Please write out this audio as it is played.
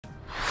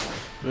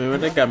Man,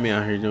 what they got me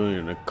out here doing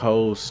in the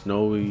cold,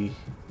 snowy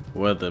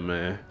weather,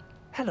 man.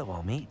 Hello,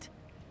 Amit.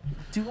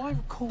 Do I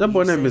recall That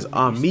boy you name is saying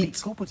that you speak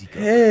Amit. Gobbledegook?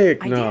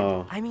 Heck I did.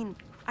 no. I mean,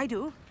 I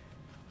do.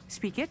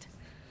 Speak it.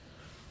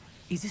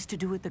 Is this to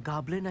do with the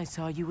goblin I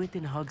saw you with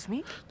in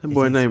Hogsmeade? That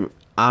boy is. name His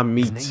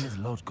name Amit. is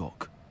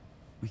Lodgok.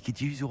 We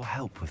could use your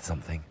help with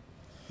something.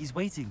 He's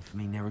waiting for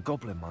me near a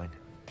goblin mine.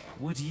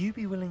 Would you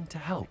be willing to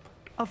help?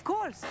 Of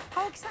course.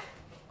 How exciting.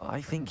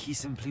 I think he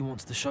simply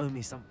wants to show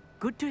me some.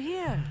 Good to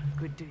hear.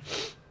 Good to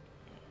hear.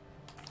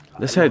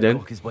 Let's head then.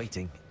 Lodgok is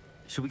waiting.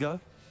 Should we go?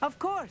 Of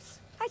course.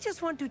 I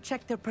just want to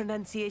check the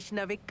pronunciation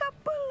of a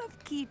couple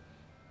of key.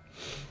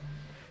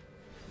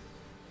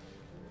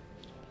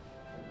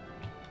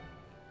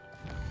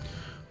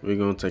 We're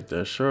gonna take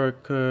that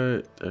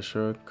shortcut.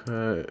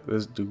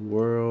 Let's do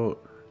world,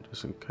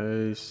 just in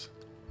case.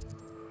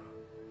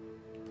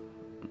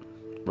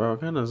 Bro,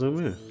 kind of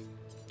zoom in.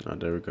 Oh,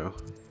 there we go.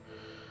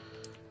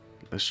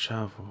 Let's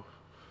travel.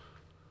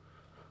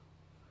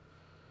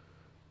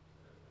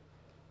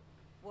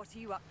 What are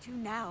you up to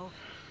now?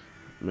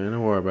 Man,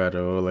 don't worry about it,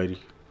 old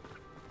lady.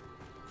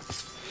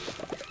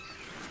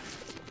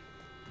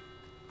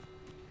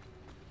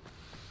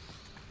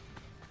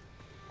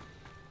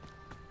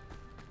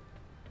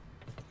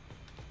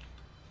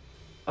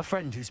 A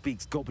friend who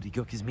speaks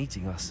Gobbledegook is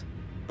meeting us.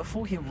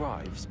 Before he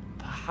arrives,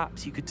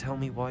 perhaps you could tell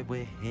me why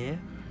we're here?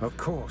 Of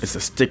course. It's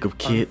a stick of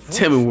kid.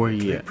 Tell me where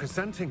he at.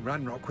 Presenting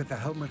Ranrock with the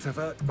helmet of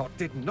Urtkot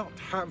did not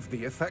have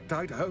the effect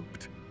I'd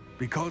hoped.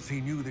 Because he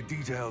knew the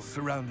details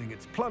surrounding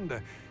its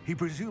plunder, he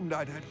presumed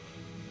I'd had...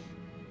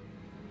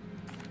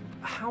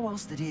 How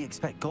else did he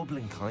expect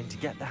Goblinkind to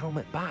get the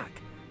helmet back?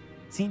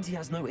 Seems he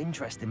has no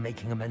interest in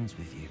making amends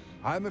with you.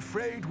 I'm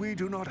afraid we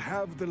do not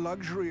have the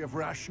luxury of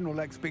rational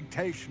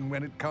expectation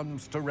when it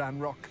comes to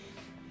Ranrock.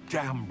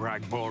 Damn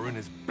Bragbor and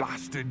his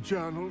blasted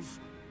journals.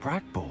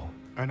 Bragbor?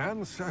 An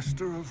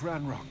ancestor of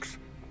Ranrock's.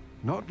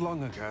 Not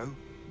long ago,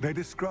 they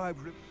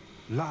described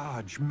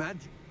large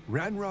magic.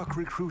 Ranrock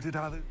recruited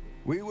others.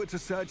 We were to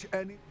search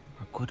any...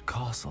 Rookwood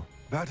Castle.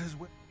 That is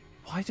where...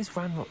 Why does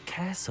Ranrock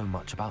care so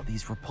much about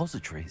these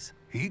repositories?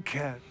 He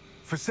cared.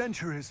 For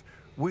centuries,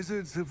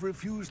 wizards have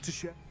refused to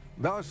share.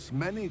 Thus,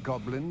 many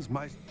goblins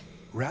might...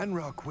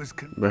 Ranrock was...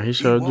 But he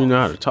sure do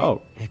know how to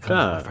talk. Here comes my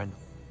God. friend.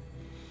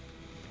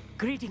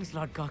 Greetings,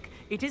 Lord Cock.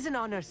 It is an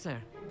honor, sir.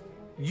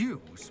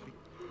 You speak...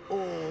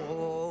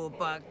 Oh,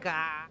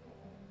 Baka.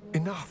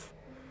 Enough.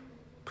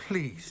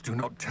 Please do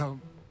not tell...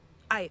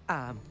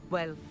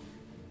 Well,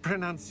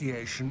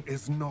 Pronunciation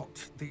is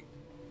not the...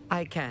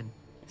 I can,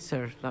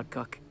 Sir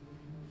Lodgok.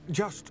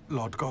 Just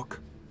Lodgok.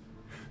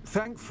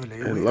 Thankfully,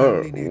 we Hello.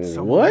 only need someone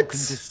who What? can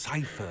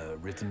decipher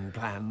written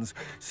plans,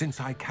 since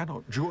I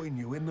cannot join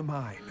you in the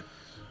mine.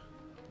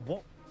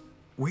 What?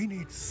 We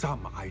need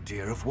some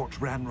idea of what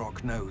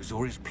Ranrock knows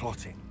or is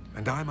plotting,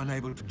 and I'm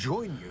unable to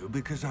join you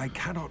because I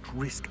cannot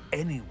risk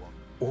anyone.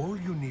 All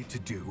you need to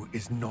do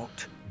is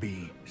not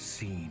be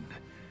seen,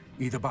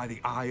 either by the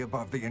eye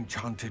above the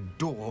enchanted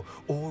door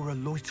or a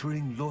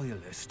loitering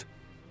loyalist.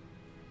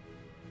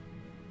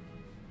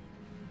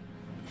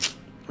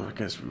 I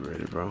guess we're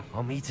ready, bro.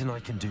 Amit and I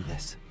can do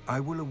this. I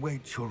will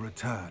await your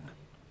return.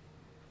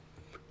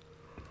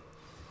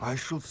 I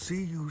shall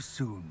see you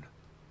soon.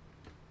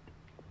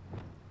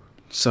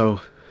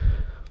 So,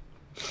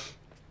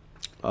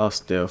 all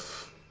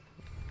stealth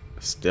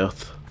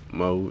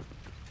mode.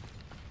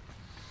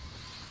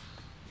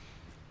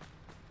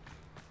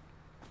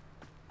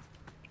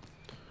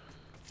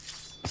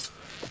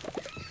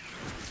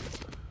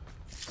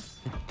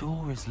 The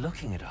door is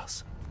looking at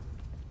us.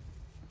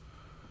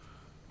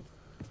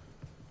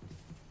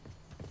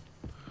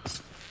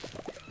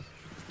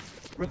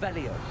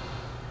 Revelio.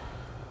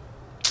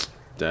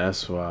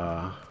 That's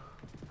why.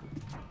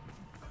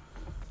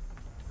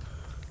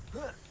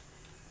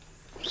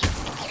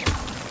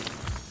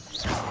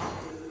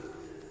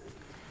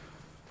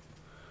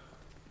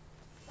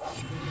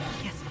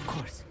 Yes, of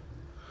course.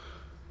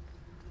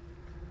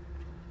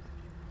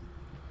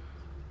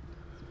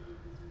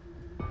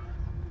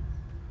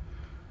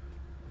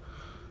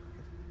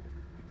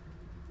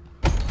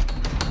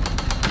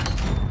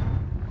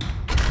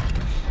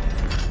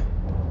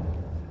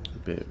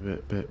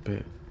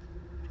 Bet.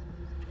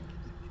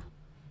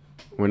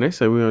 When they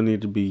say we don't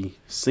need to be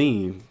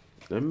seen,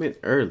 they meant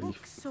early.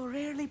 Books so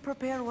rarely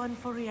prepare one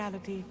for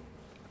reality.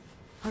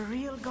 A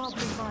real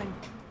goblin mine.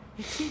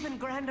 It's even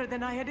grander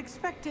than I had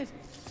expected.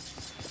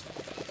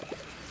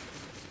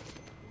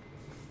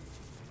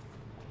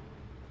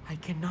 I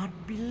cannot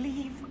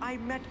believe I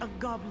met a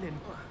goblin.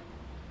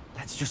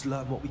 Let's just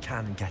learn what we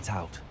can and get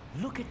out.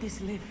 Look at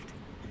this lift.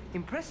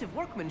 Impressive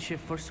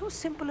workmanship for so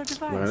simple a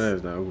device. No, that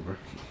is not Uber.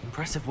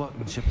 Impressive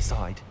workmanship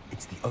aside,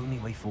 it's the only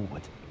way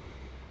forward.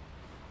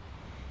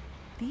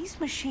 These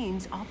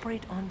machines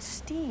operate on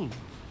steam.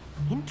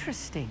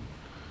 Interesting.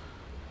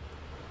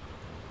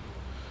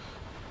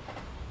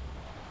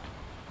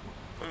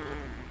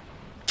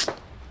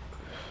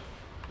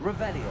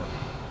 Revelio.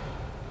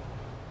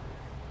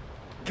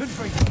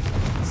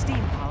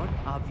 Steam powered,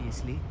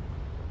 obviously.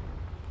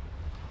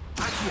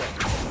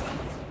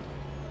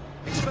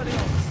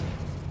 Expelliarmus!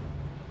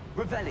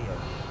 Revelio!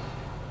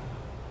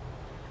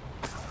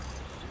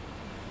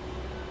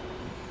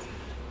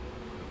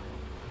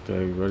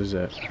 Okay, what is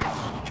that?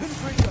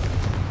 Confringo!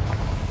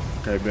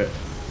 Okay, bet.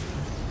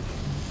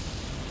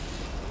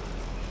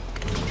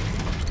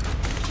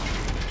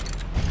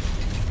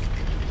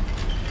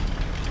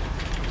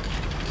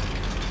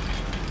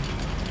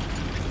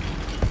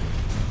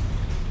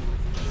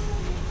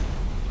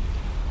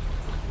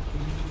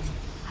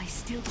 I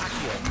still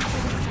can't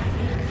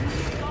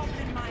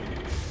goblin mine.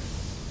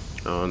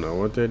 I don't know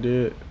what they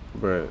did,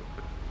 but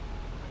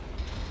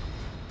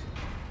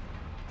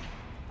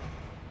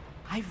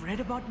I've read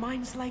about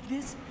mines like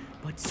this,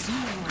 but seeing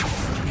one is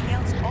something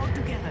else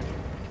altogether.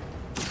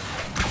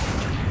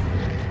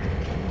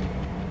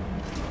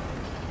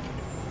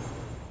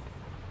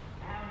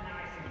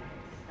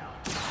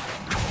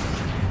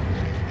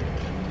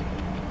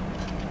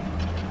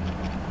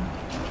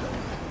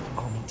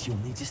 Armit, you'll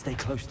need to stay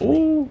close to me.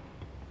 ooh,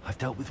 I've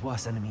dealt with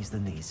worse enemies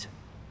than these.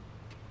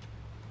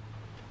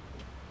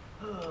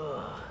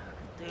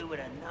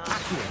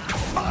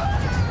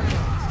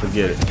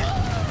 forget it.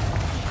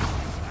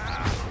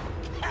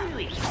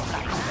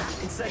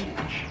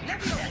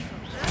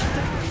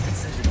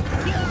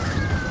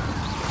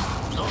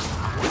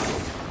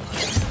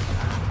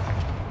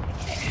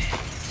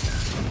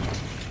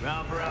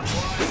 Rather a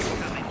wise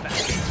coming back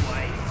this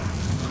way.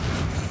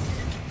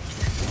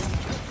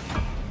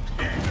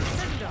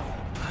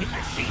 It's a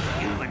sheep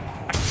human.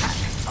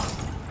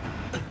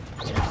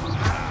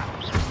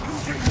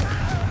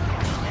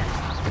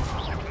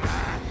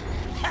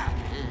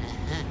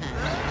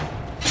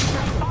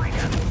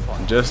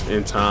 Just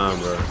in time,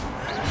 bro.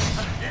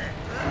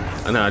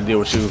 I know how to deal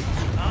with you.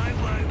 I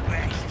won't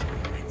rest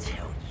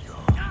until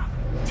you're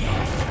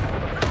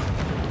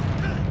dead.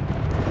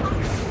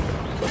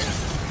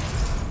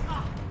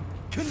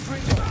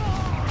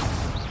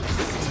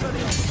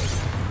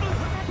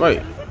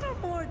 Wait,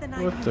 More than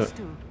I what the? used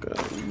to.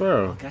 God,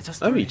 bro, Get us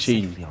that'd be through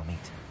cheating. safely, Armit.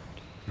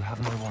 You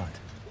have my word.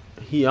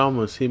 He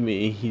almost hit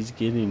me and he's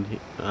getting hit.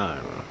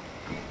 Alright, bro.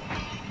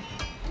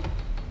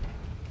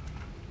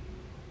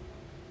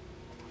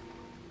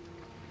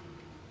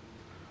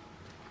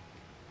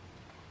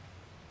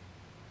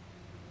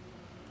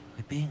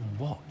 We're being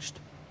watched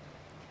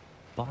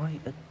by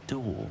a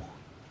door.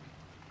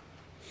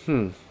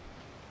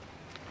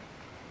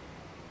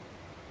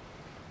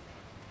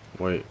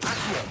 Wait.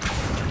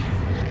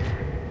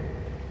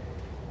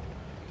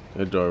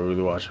 That door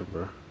really watching,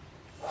 bro.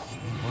 We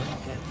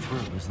won't get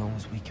through as long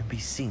as we can be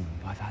seen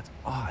by that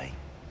eye.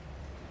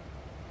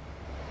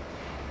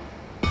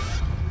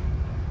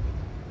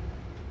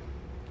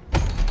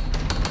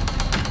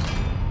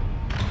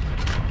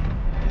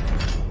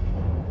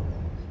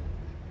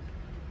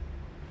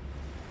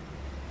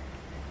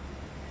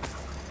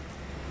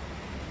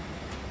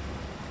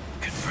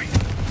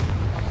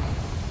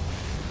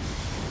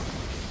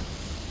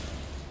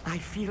 I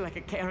feel like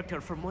a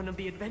character from one of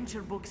the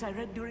adventure books I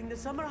read during the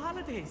summer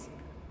holidays.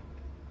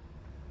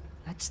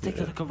 Let's take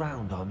a look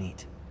around,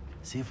 Armit.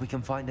 See if we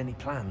can find any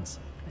plans.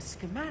 A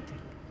schematic.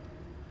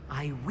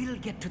 I will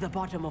get to the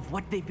bottom of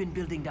what they've been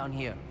building down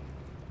here.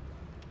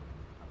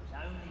 I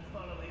was only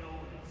following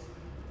orders.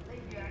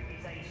 Leave your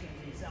accusations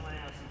in someone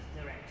else's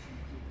direction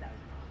if you don't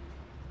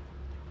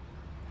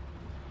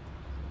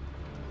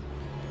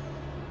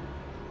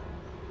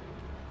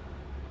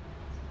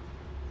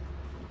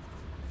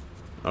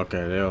mind.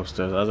 Okay, they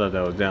upstairs. I thought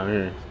that was down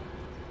here.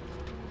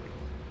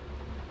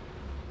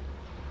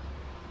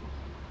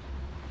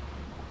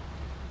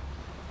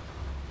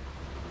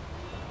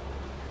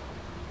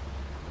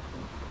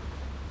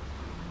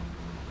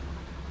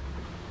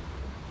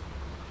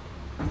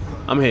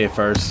 I'm head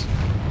first.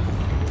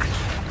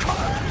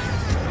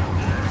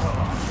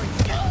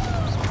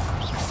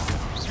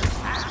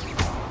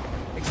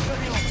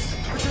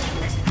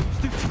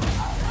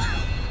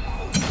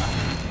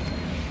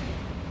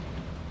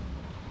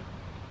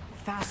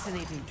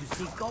 Fascinating to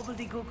see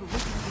Gobbledegook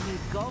written in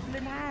a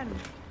goblin hand.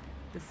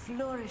 The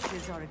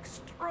flourishes are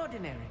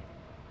extraordinary.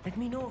 Let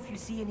me know if you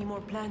see any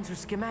more plans or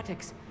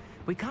schematics.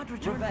 We can't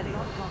return to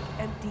Lockdock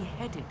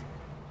empty-headed.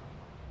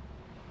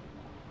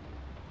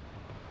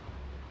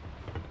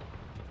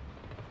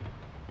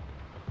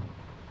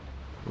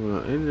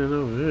 Well, ain't that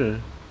over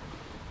here?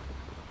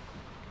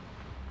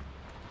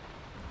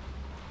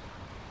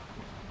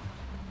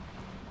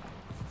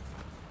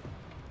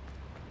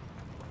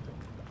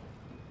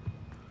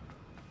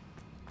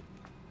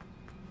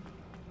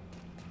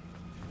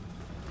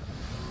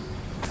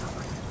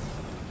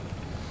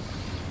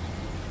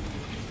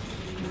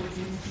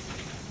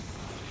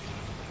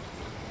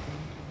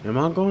 Am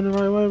I going the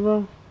right way,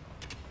 bro?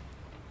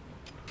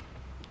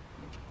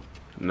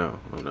 No,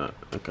 I'm not.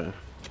 Okay.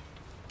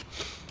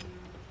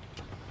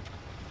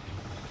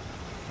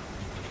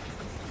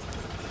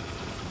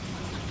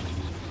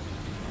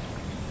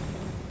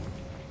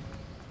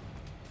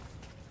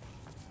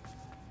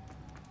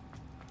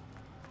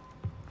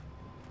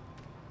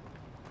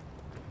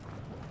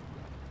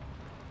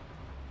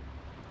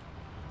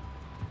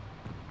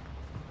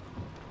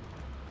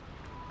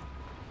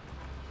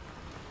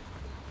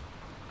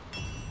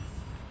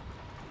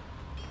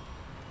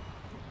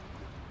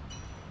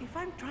 if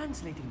I'm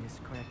translating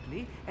this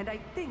correctly, and I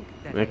think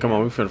that Man, come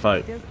on, we finna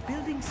fight. they're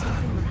building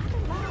something rather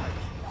large.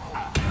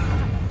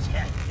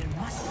 There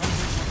must be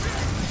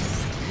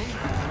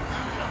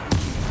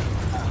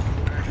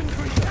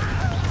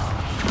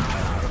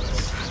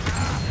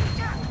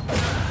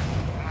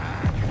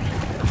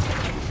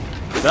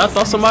Did I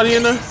throw somebody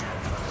in there?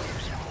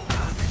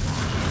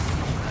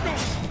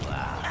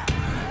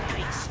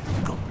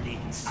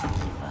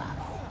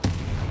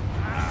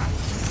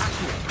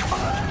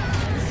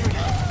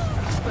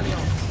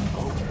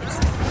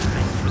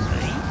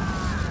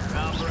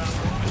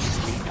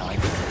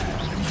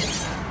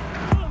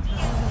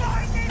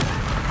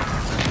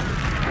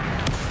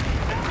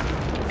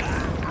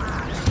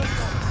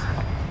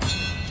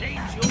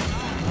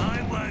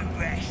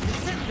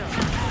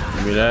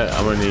 Give me that.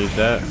 I'm gonna need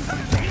that.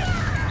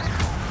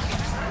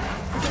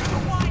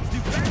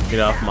 Get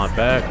off my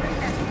back.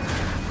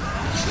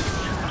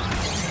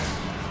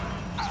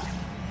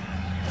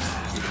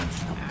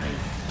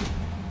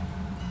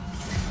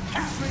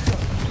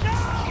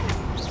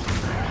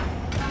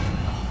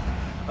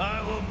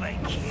 I will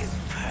make you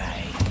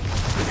pay.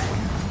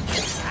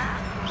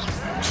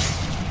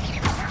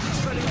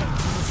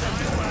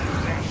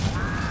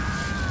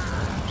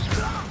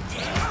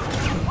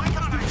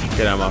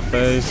 Get out of my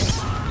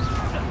face.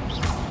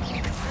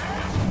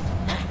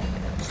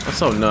 I'm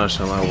so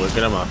nonchalant with it.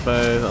 Get out of my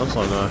face. I'm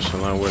so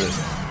nonchalant with it.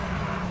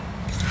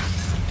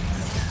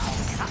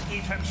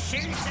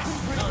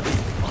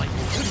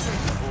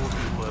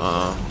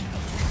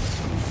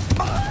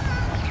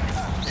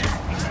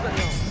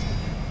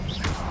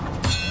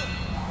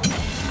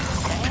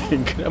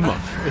 Get out of my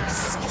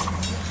face.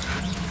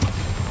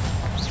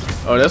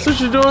 Oh, that's what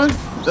you're doing?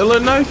 That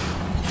little knife?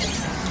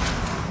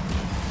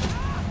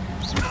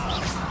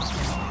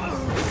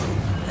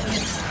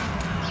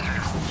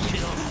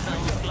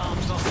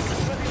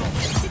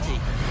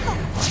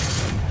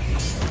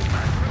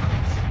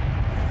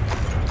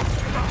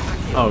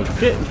 Oh,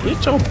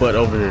 get your butt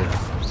over here.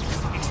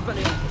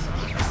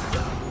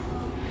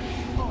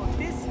 Oh,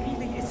 this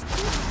really is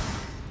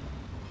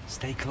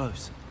Stay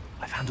close.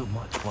 I've handled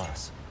much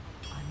worse.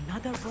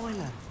 another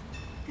boiler.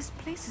 This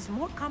place is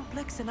more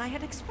complex than I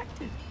had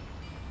expected.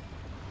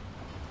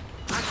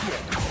 I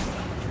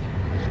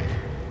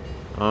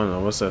don't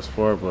know what's that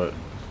for, but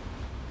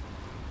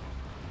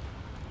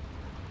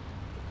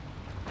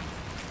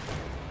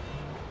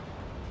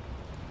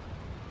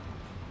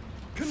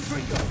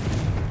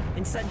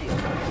Incendio.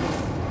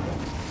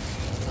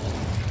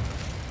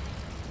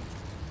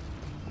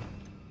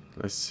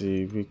 let's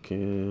see if we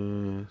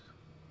can.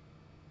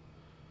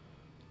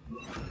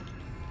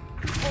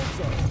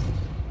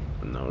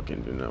 No, we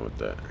can't do nothing with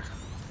that.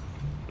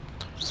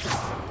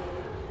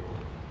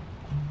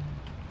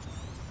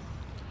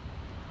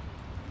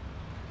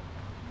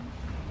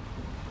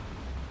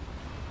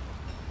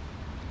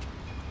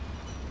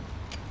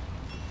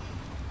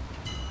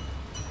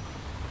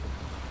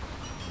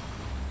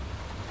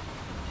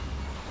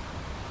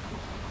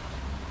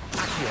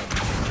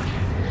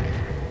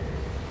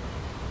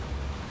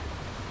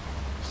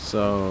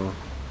 So,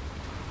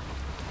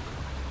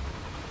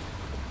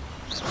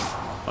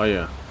 oh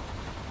yeah.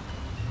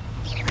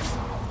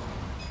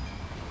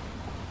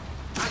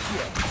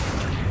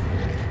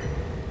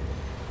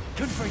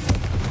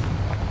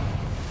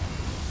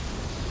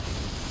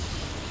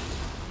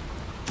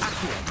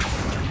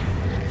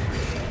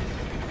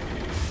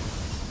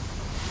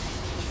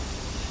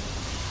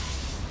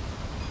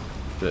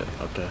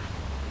 Okay.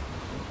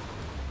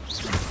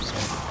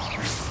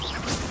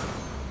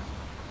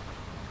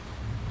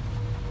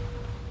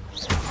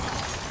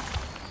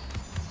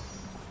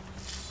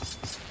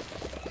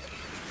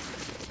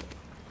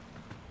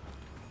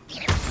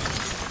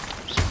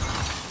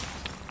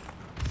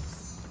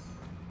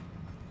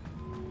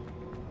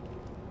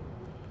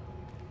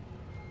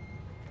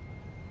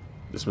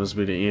 This must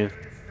be the end.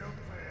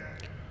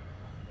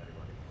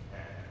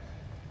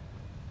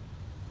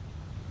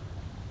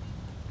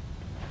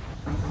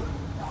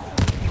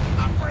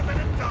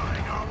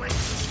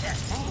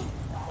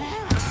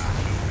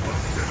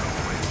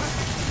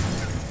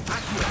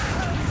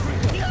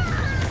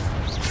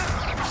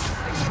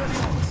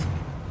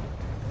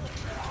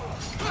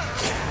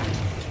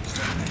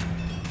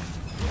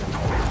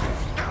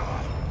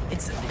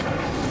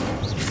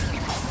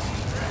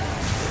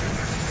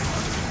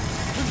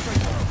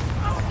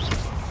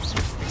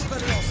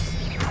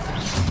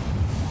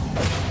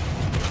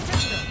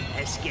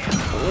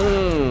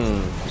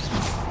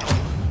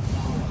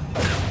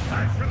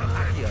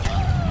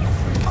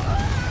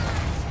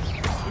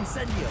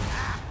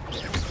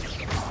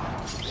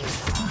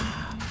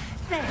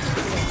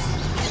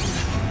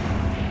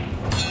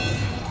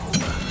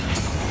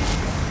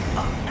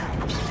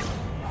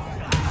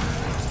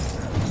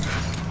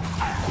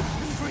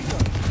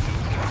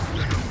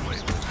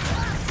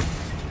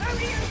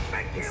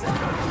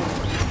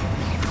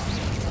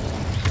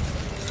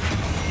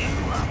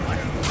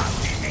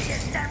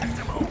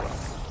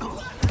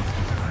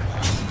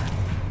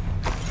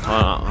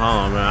 Hold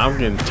on, man. I'm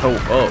getting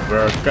towed up,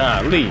 bro.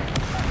 Golly.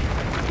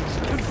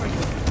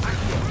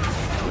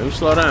 Let me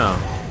slow down.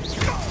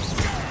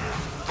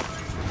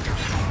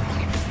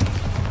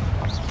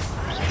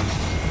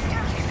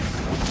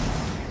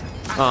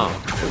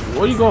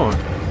 Where are you going?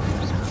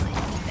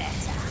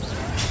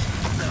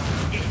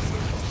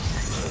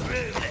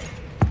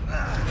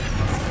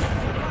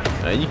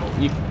 Hey,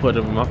 you put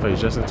him in my face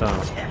just in time.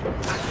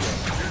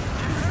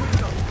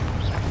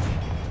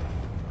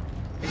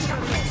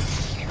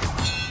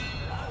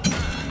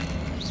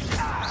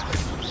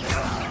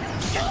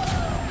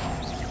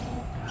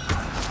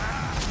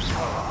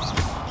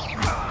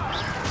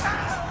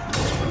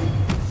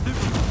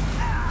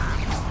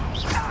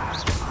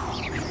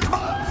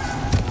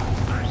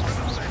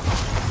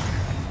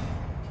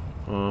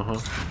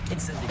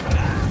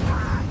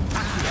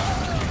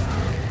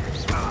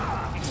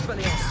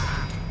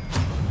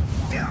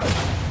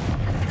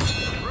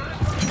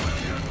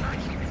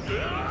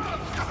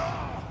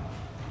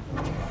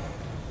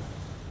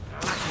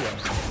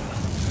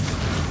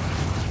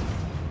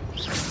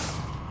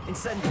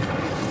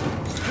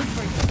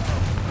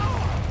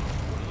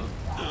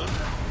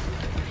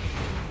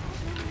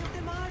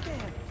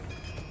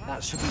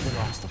 That should be the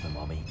last of them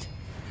I'll meet.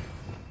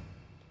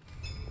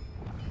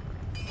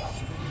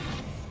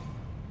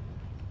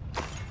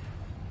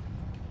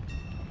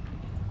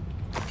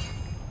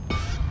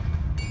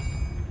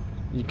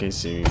 You can't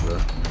see me, bro.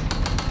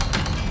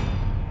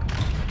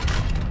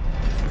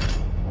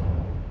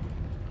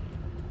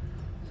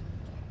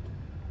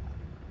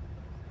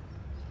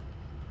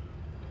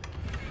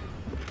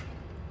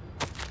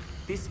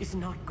 This is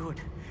not good.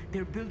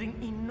 They're building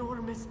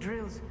enormous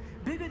drills,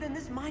 bigger than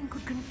this mine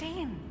could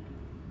contain.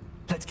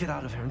 Let's get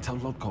out of here and tell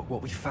Lodgok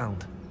what we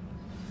found.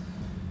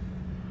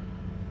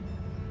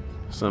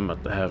 Something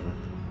about to happen.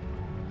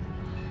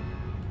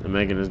 They're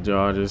making us do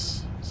all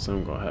this.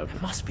 Something gonna happen.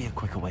 There must be a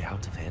quicker way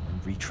out of here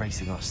than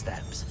retracing our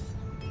steps.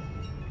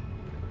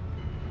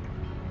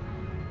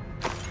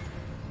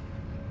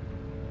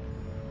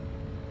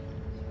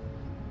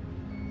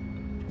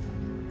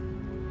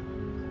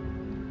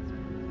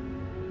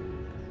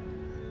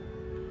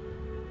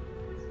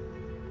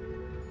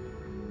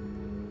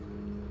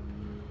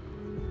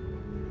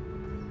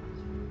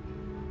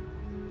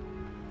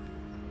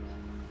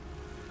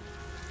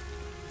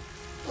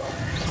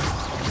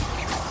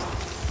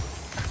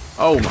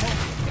 Oh my.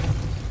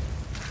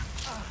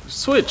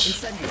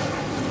 Switch.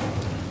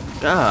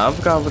 God, I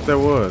forgot what that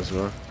was,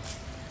 bro.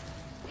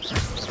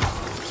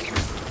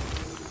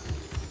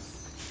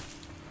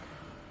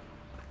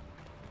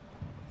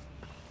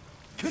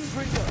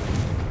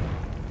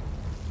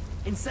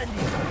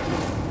 Incendio.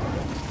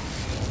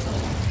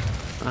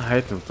 I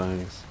hate them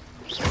things.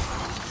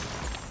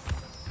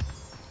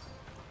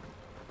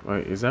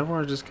 Wait, is that where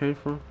I just came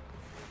from?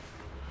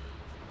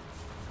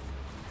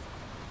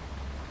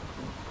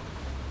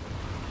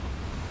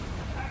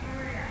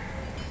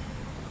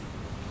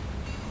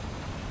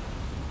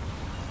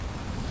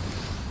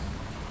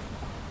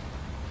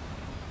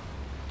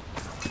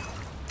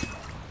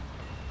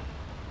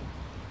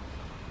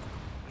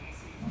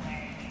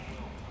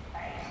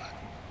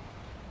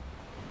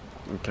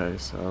 Okay,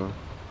 so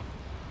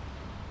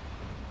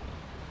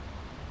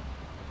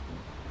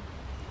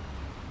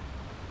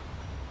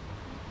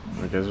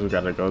I guess we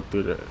gotta go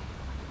through that.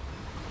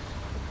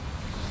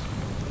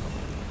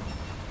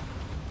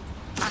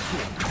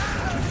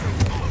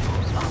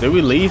 Did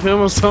we leave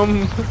him or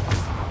something?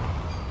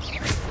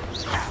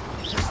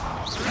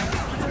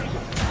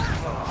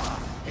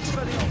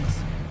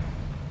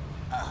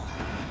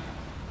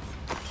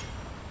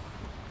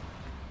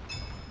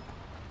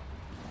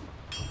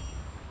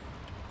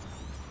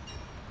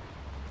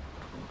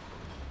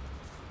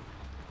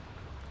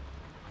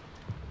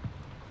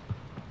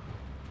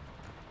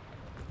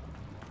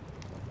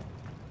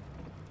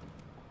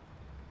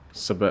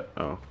 Sabet.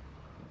 Oh.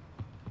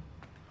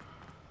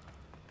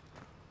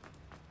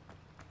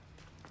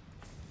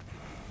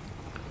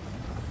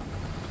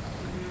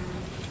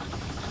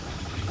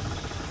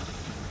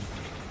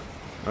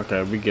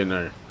 Okay, we getting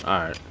there. All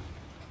right.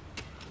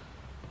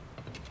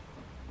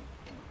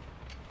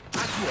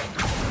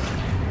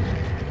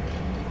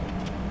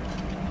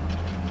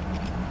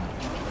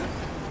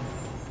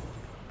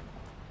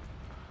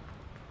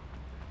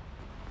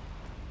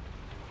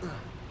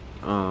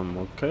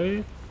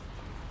 Okay.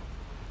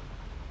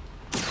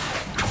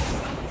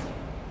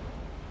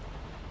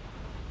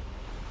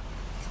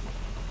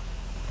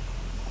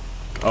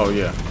 Oh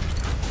yeah.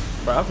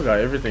 Bro, I forgot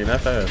everything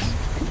that fast.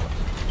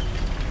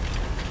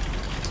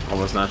 I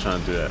was not trying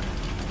to do that.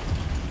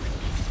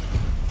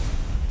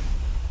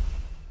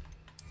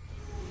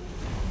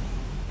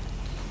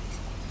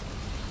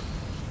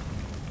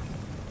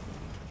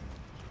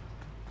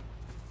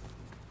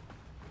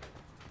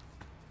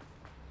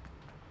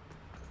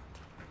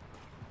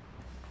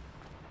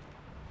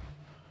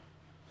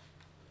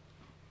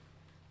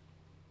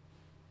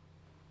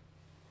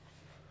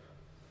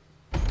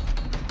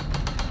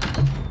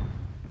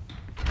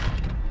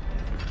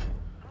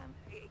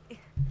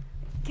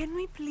 Can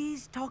we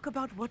please talk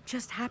about what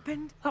just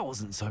happened? That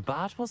wasn't so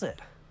bad, was it?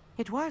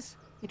 It was.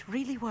 It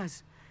really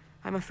was.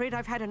 I'm afraid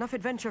I've had enough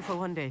adventure for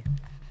one day.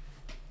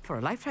 For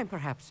a lifetime,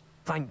 perhaps.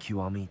 Thank you,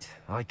 Amit.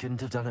 I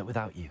couldn't have done it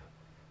without you.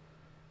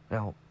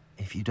 Now,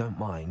 if you don't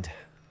mind,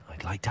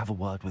 I'd like to have a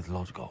word with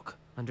Lodgok.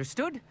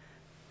 Understood?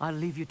 I'll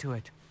leave you to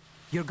it.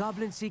 Your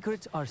goblin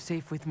secrets are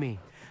safe with me,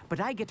 but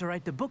I get to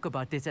write the book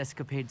about this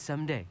escapade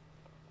someday.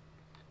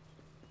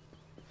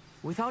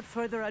 Without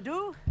further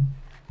ado,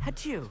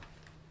 adieu.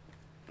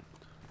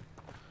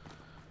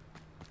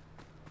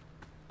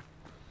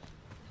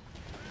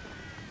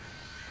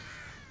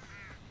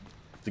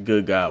 The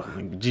good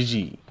goblin.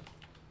 GG.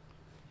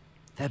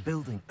 They're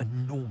building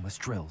enormous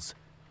drills.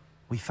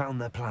 We found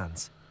their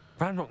plans.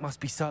 Ranrock must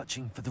be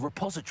searching for the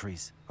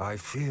repositories. I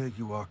fear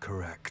you are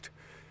correct.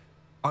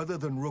 Other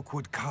than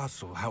Rookwood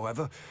Castle,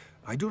 however,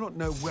 I do not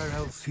know where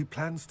else he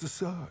plans to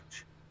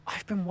search.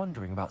 I've been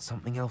wondering about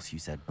something else you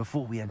said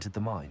before we entered the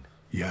mine.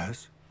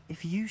 Yes?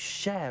 If you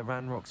share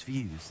Ranrock's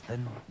views,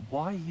 then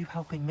why are you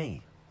helping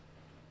me?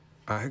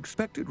 I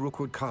expected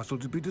Rookwood Castle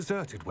to be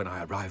deserted when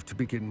I arrived to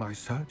begin my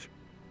search.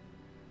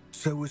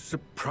 So was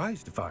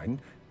surprised to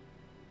find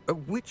a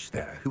witch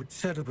there who had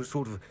set up a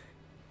sort of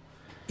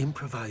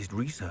improvised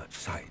research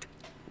site.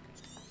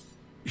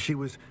 She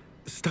was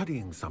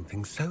studying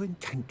something so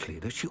intently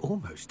that she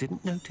almost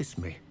didn't notice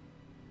me.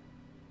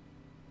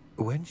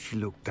 When she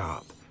looked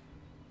up,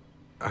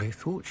 I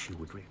thought she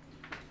would